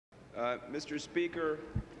Mr. Speaker,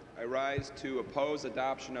 I rise to oppose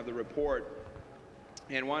adoption of the report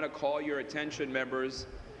and want to call your attention, members,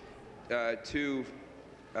 to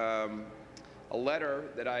a letter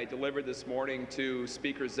that I delivered this morning to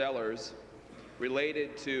Speaker Zellers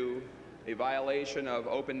related to a violation of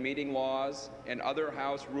open meeting laws and other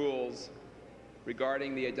House rules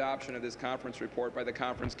regarding the adoption of this conference report by the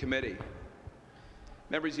conference committee.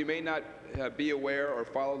 Members, you may not be aware or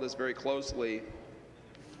follow this very closely,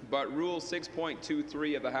 but Rule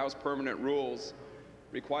 6.23 of the House Permanent Rules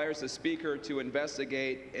requires the Speaker to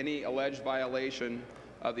investigate any alleged violation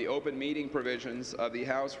of the open meeting provisions of the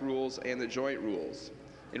House rules and the joint rules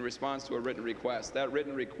in response to a written request. That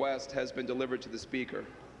written request has been delivered to the Speaker.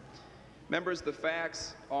 Members, the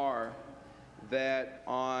facts are that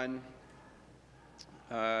on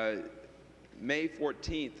May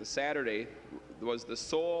 14th, a Saturday, was the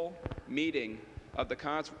sole meeting of the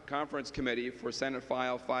Conference Committee for Senate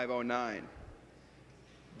File 509.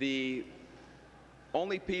 The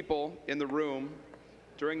only people in the room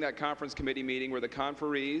during that Conference Committee meeting were the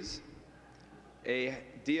conferees, a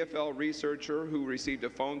DFL researcher who received a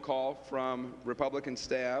phone call from Republican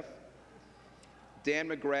staff, Dan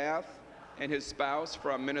McGrath and his spouse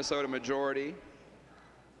from Minnesota Majority,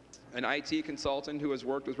 an IT consultant who has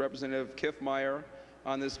worked with Representative Kiffmeyer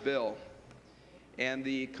on this bill, and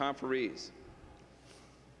the conferees.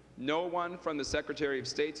 No one from the Secretary of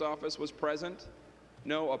State's office was present.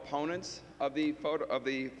 No opponents of the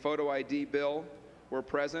photo ID bill were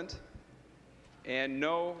present, and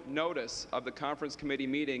no notice of the conference committee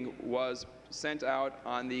meeting was sent out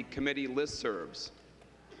on the committee listservs.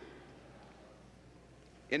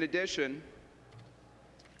 In addition,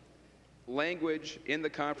 language in the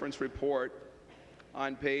conference report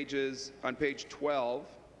on page 12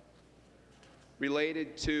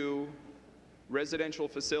 related to residential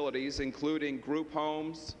facilities, including group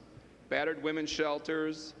homes, battered women's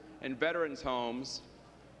shelters, and veterans' homes.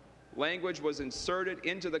 Language was inserted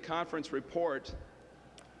into the conference report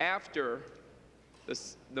after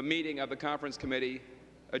the meeting of the conference committee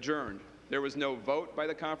adjourned. There was no vote by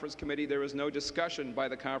the conference committee. There was no discussion by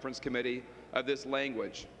the conference committee of this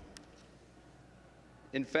language.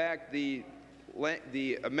 In fact, the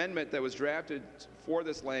amendment that was drafted for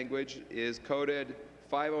this language is coded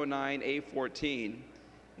 509A14,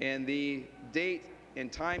 and the date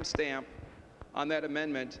and time stamp on that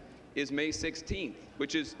amendment is May 16th,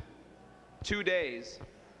 which is 2 days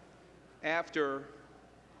after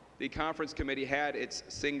the conference committee had its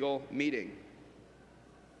single meeting.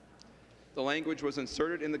 The language was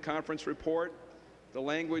inserted in the conference report. The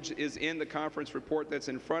language is in the conference report that's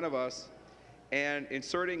in front of us, and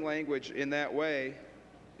inserting language in that way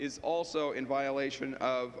is also in violation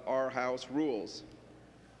of our House rules.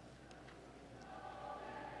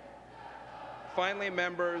 Finally,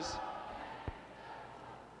 members,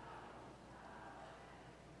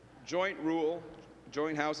 Joint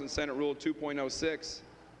House and Senate Rule 2.06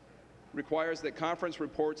 requires that conference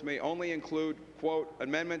reports may only include, quote,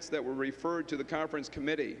 amendments that were referred to the conference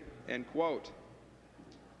committee, end quote.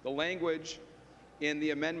 The language in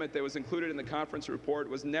the amendment that was included in the conference report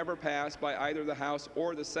was never passed by either the House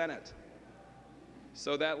or the Senate.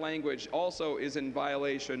 So that language also is in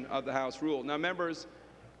violation of the House rule. Now, members,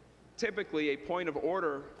 typically a point of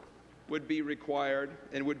order would be required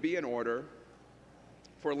and would be in order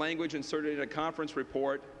for language inserted in a conference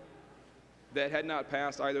report that had not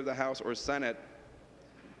passed either the House or Senate,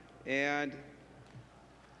 and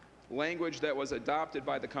language that was adopted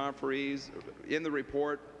by the conferees in the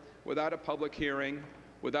report without a public hearing,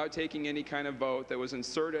 without taking any kind of vote, that was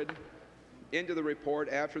inserted into the report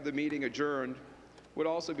after the meeting adjourned, would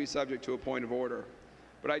also be subject to a point of order.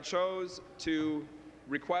 But I chose to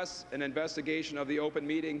request an investigation of the open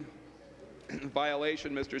meeting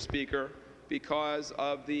violation, Mr. Speaker, because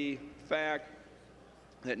of the fact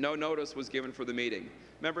that no notice was given for the meeting.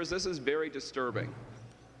 Members, this is very disturbing.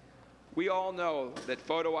 We all know that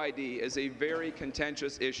photo ID is a very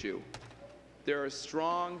contentious issue. There are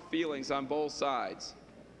strong feelings on both sides.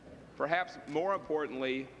 Perhaps more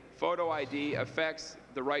importantly, photo ID affects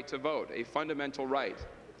the right to vote, a fundamental right.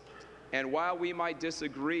 And while we might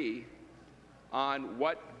disagree on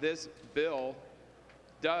what this bill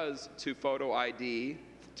does to photo ID,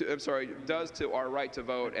 does to our right to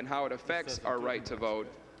vote and how it affects our right to vote,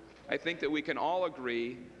 I think that we can all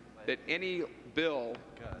agree that any bill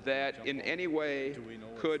that in any way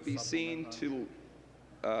could be seen to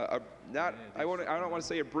I don't want to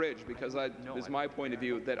say a bridge, because that is my point of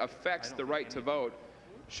view, that affects the right to vote,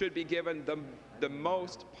 should be given the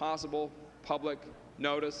most possible public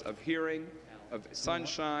notice of hearing, of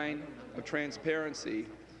sunshine, of transparency.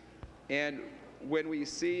 And when we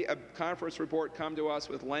see a conference report come to us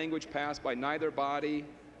with language passed by neither body,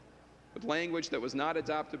 with language that was not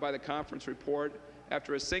adopted by the conference report,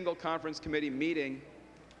 after a single conference committee meeting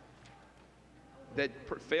that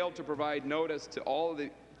failed to provide notice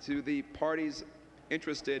to the parties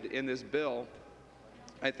interested in this bill,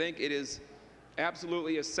 I think it is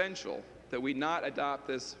absolutely essential that we not adopt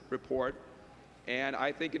this report, and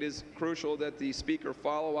I think it is crucial that the Speaker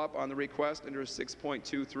follow up on the request under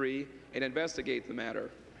 6.23 and investigate the matter.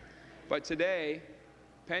 But today,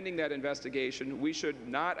 pending that investigation, we should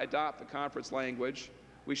not adopt the conference language.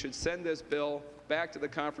 We should send this bill back to the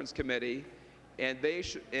conference committee, and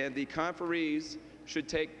the conferees should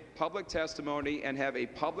take public testimony and have a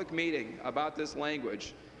public meeting about this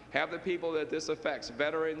language. Have the people that this affects,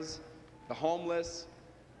 veterans, the homeless,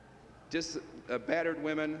 battered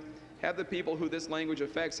women, have the people who this language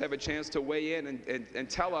affects have a chance to weigh in and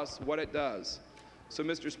tell us what it does. So,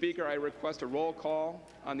 Mr. Speaker, I request a roll call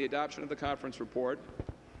on the adoption of the conference report.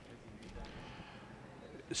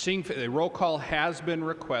 A roll call has been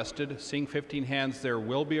requested. Seeing 15 hands, there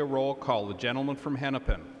will be a roll call. The gentleman from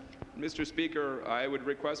Hennepin. Mr. Speaker, I would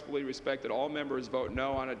requestfully respect that all members vote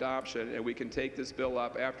no on adoption, and we can take this bill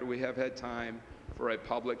up after we have had time for a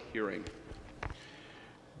public hearing.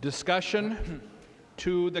 Discussion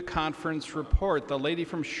to the conference report. The lady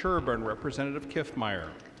from Sherburne, Representative Kiffmeyer.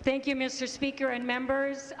 Thank you, Mr. Speaker and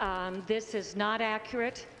members. This is not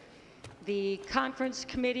accurate. The conference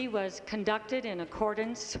committee was conducted in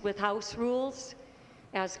accordance with House rules,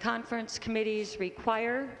 as conference committees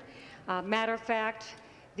require. Matter of fact,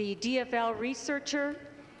 the DFL researcher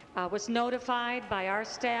was notified by our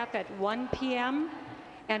staff at 1 p.m.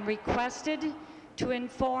 and requested to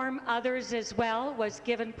inform others as well, was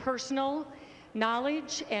given personal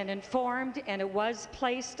knowledge and informed, and it was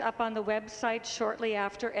placed up on the website shortly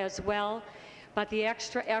after as well. But the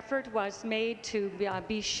extra effort was made to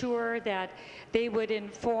be sure that they would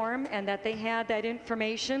inform and that they had that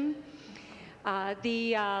information.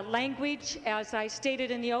 The language, as I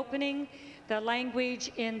stated in the opening, the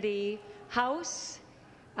language in the House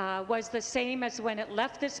was the same as when it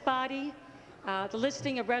left this body. The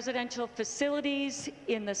listing of residential facilities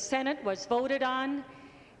in the Senate was voted on,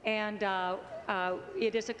 and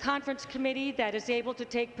it is a conference committee that is able to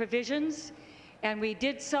take provisions, and we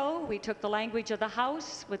did so. We took the language of the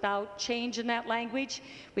House without change in that language.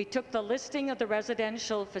 We took the listing of the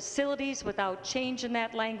residential facilities without change in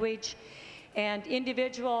that language, and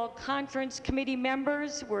individual conference committee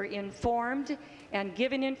members were informed and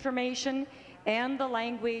given information and the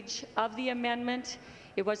language of the amendment.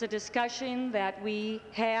 It was a discussion that we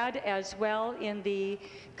had as well in the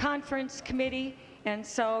conference committee, and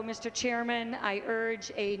so, Mr. Chairman, I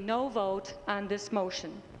urge a no vote on this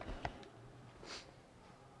motion.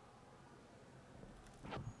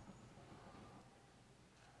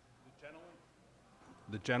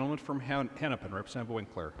 The gentleman from Hennepin, Representative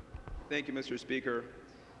Winkler. Thank you, Mr. Speaker.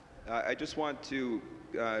 I just want to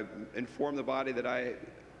inform the body that I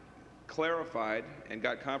clarified and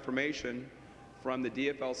got confirmation from the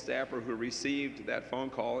DFL staffer who received that phone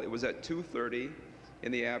call. It was at 2:30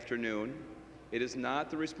 in the afternoon. It is not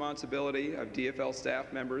the responsibility of DFL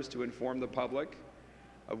staff members to inform the public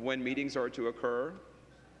of when meetings are to occur.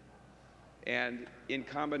 And in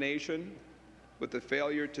combination with the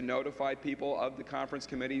failure to notify people of the conference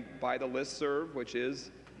committee by the listserv, which is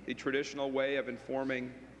the traditional way of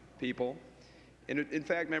informing people. In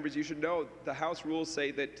fact, members, you should know the House rules say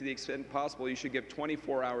that to the extent possible, you should give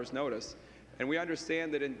 24 hours notice. And we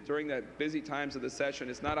understand that during the busy times of the session,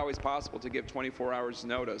 it's not always possible to give 24 hours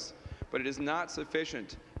notice. But it is not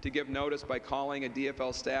sufficient to give notice by calling a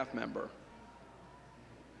DFL staff member.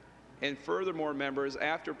 And furthermore, members,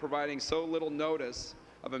 after providing so little notice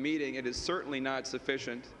of a meeting, it is certainly not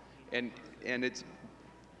sufficient, and it's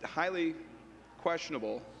highly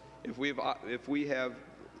questionable if we have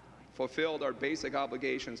fulfilled our basic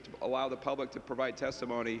obligations to allow the public to provide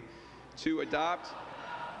testimony to adopt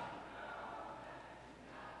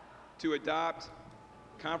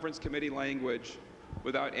conference committee language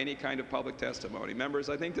without any kind of public testimony. Members,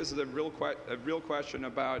 I think this is a real question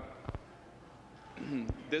about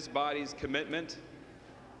this body's commitment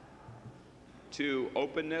to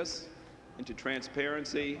openness and to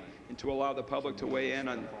transparency and to allow the public to weigh in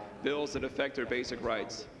on bills that affect their basic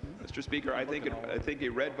rights. Mr. Speaker, I think a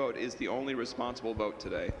red vote is the only responsible vote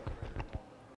today.